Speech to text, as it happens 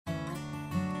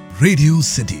Radio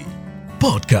city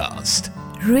podcast.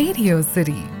 Radio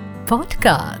city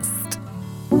podcast.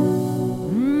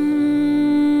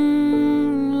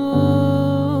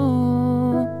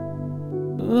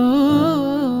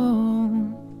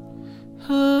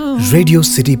 Radio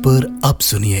city पर अब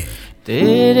सुनिए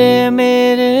तेरे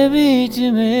मेरे बीच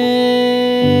में।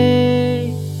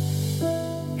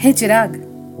 हे चिराग,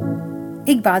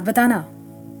 एक बात बताना,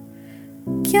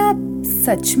 क्या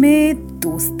सच में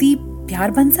दोस्ती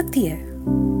प्यार बन सकती है?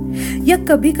 या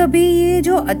कभी कभी ये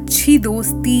जो अच्छी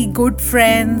दोस्ती, गुड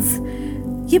फ्रेंड्स,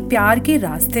 ये प्यार के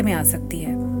रास्ते में आ सकती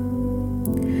है?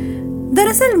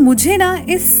 दरअसल मुझे ना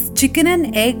इस चिकन एंड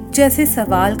एग जैसे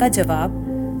सवाल का जवाब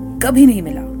कभी नहीं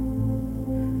मिला,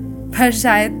 पर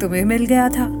शायद तुम्हें मिल गया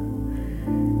था।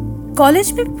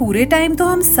 कॉलेज में पूरे टाइम तो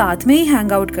हम साथ में ही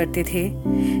हैंग आउट करते थे।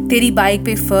 तेरी बाइक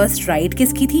पे फर्स्ट राइड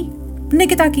किसकी थी?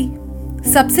 निकिता की।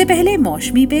 सबसे पहले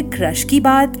मौसमी पे क्रश की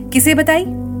बात किसे बताई?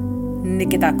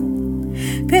 निकिता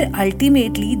को। फिर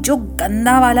अल्टीमेटली जो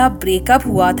गंदा वाला ब्रेकअप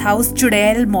हुआ था उस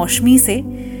चुड़ैल मौसमी से,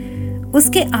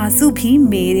 उसके आंसू भी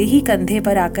मेरे ही कंधे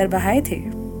पर आकर बहाए थे।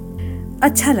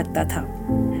 अच्छा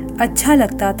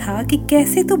लगता था कि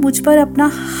कैसे तू मुझ पर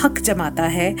अपना हक जमाता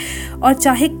है और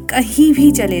चाहे कहीं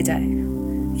भी चले जाए,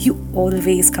 you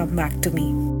always come back to me.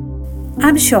 I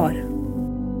am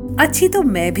sure अच्छी तो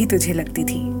मैं भी तुझे लगती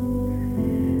थी।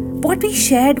 What we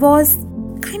shared was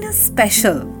kind of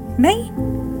special, नहीं?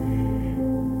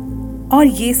 और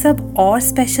ये सब और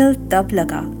स्पेशल तब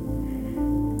लगा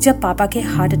जब पापा के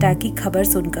हार्ट अटैक की खबर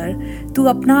सुनकर तू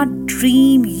अपना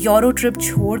ड्रीम यूरो ट्रिप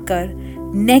छोड़कर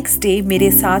नेक्स्ट डे मेरे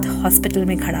साथ हॉस्पिटल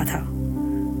में खड़ा था,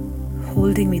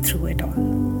 holding me through it all.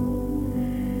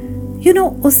 You know,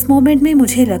 उस मोमेंट में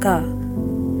मुझे लगा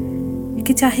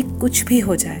कि चाहे कुछ भी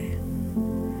हो जाए,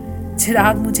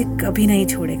 चिराग मुझे कभी नहीं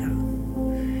छोड़ेगा।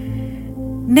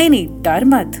 नहीं, डर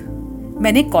मत।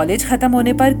 मैंने कॉलेज खत्म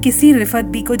होने पर किसी रिफत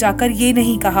बी को जाकर ये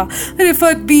नहीं कहा,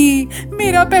 रिफत बी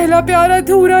मेरा पहला प्यार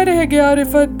अधूरा रह गया,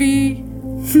 रिफत बी।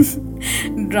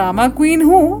 ड्रामा क्वीन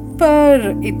हूं,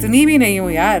 पर इतनी भी नहीं हूं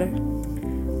यार।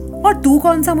 और तू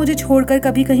कौन सा मुझे छोड़कर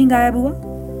कभी कहीं गायब हुआ?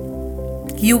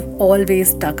 You always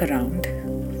stuck around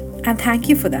and thank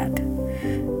you for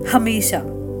that. हमेशा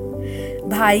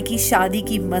भाई की शादी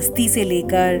की मस्ती से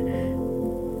लेकर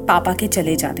पापा के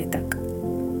चले जाने तक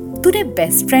तूने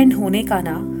बेस्ट फ्रेंड होने का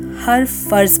ना हर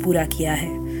फर्ज पूरा किया है,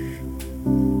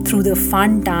 through the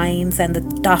fun times and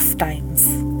the tough times.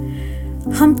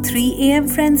 हम 3 AM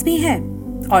फ्रेंड्स भी हैं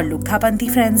और लुक्खापंती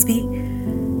फ्रेंड्स भी।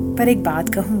 पर एक बात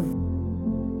कहूं,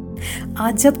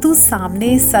 आज जब तू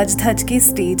सामने सज धज के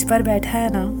स्टेज पर बैठा है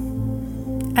ना,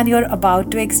 and you are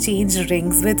about to exchange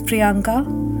rings with Priyanka,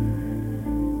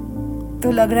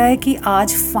 तो लग रहा है कि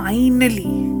आज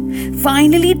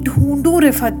फाइनली ढूंढूं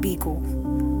रिफत बी को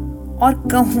और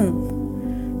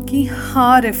कहूं कि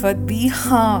हाँ रिफत बी,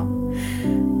 हाँ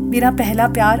मेरा पहला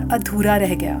प्यार अधूरा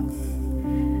रह गया।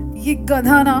 ये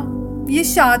गधा ना ये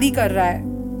शादी कर रहा है,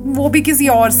 वो भी किसी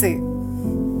और से।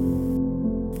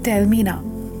 टेल मी ना,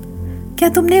 क्या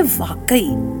तुमने वाकई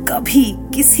कभी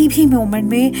किसी भी मोमेंट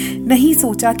में नहीं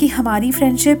सोचा कि हमारी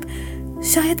फ्रेंडशिप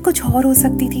शायद कुछ और हो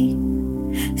सकती थी?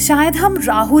 शायद हम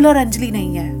राहुल और अंजलि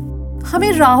नहीं है,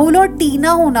 हमें राहुल और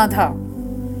टीना होना था।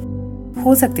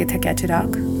 हो सकते थे क्या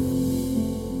चिराग?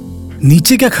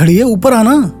 नीचे क्या खड़ी है, ऊपर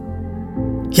आना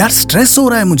यार। स्ट्रेस हो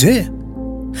रहा है मुझे।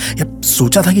 यार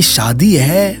सोचा था कि शादी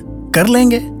है, कर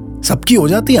लेंगे, सबकी हो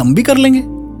जाती है, हम भी कर लेंगे।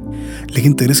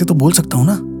 लेकिन तेरे से तो बोल सकता हूं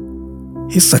ना,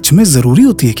 ये सच में जरूरी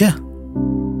होती है क्या?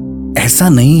 ऐसा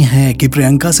नहीं है कि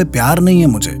प्रियंका से प्यार नहीं है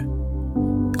मुझे।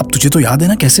 अब तुझे तो याद है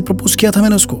ना कैसे प्रपोज किया था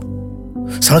मैंने उसको,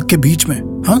 सड़क के बीच में।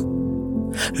 हाँ,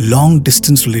 लॉन्ग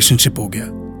डिस्टेंस रिलेशनशिप हो गया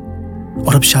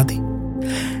और अब शादी।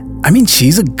 I mean she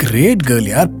is a great girl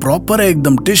यार, प्रॉपर है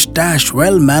एकदम, tish tash,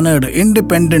 well mannered,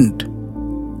 independent.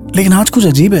 लेकिन आज कुछ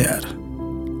अजीब है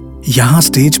यार। यहां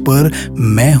स्टेज पर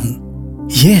मैं हूं,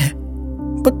 ये है,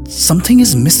 but something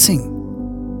is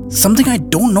missing. Something I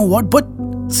don't know what,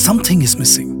 but something is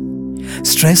missing.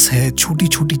 Stress है छोटी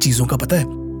छोटी चीजों का, पता है।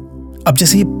 अब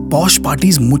जैसे ये पॉश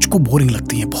पार्टीज मुझको बोरिंग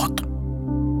लगती हैं बहुत,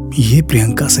 ये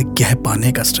प्रियंका से कह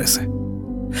पाने का स्ट्रेस है।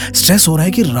 स्ट्रेस हो रहा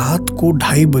है कि रात को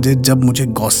 2:30 बजे जब मुझे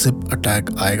गॉसिप अटैक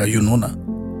आएगा, यू नो ना,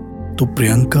 तो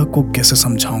प्रियंका को कैसे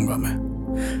समझाऊंगा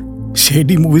मैं?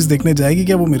 शेडी मूवीज देखने जाएगी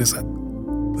क्या वो मेरे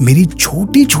साथ? मेरी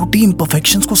छोटी छोटी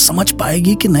इम्परफेक्शंस को समझ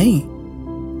पाएगी कि नहीं?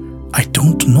 I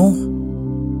don't know.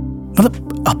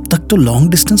 मतलब अब तक तो लॉन्ग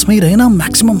डिस्टेंस में ही रहे ना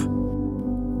मैक्सिमम।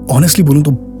 ऑनेस्टली बोलूं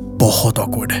तो बहुत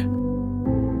ऑकवर्ड है।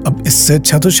 अब इससे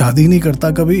अच्छा तो शादी नहीं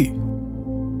करता कभी।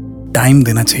 टाइम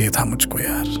देना चाहिए था मुझको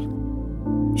यार,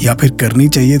 या फिर करनी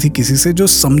चाहिए थी किसी से जो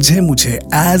समझे मुझे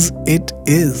एज इट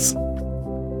इज।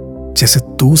 जैसे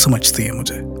तू समझती है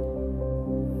मुझे,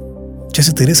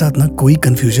 जैसे तेरे साथ ना कोई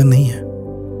कंफ्यूजन नहीं है,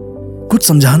 कुछ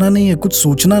समझाना नहीं है, कुछ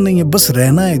सोचना नहीं है, बस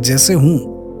रहना है जैसे हूं,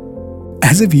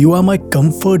 as if you are my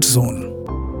comfort zone.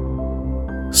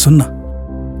 सुनना,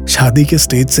 शादी के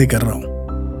स्टेज से कर रहा हूं,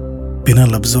 बिना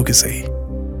लफ्जों के सही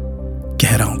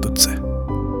कह रहा हूं तुझसे,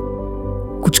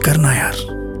 कुछ करना यार,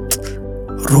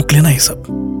 रोक लेना ये सब,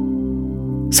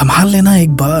 संभाल लेना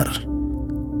एक बार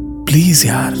प्लीज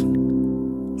यार,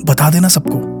 बता देना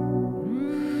सबको,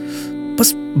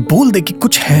 बस बोल दे कि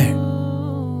कुछ है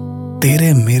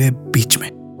तेरे मेरे बीच में,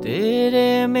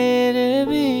 तेरे मेरे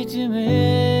बीच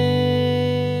में।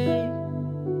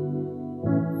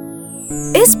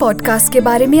 इस पॉडकास्ट के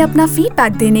बारे में अपना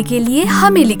फीडबैक देने के लिए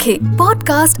हमें लिखें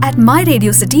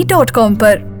podcast@myradiocity.com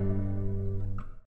पर।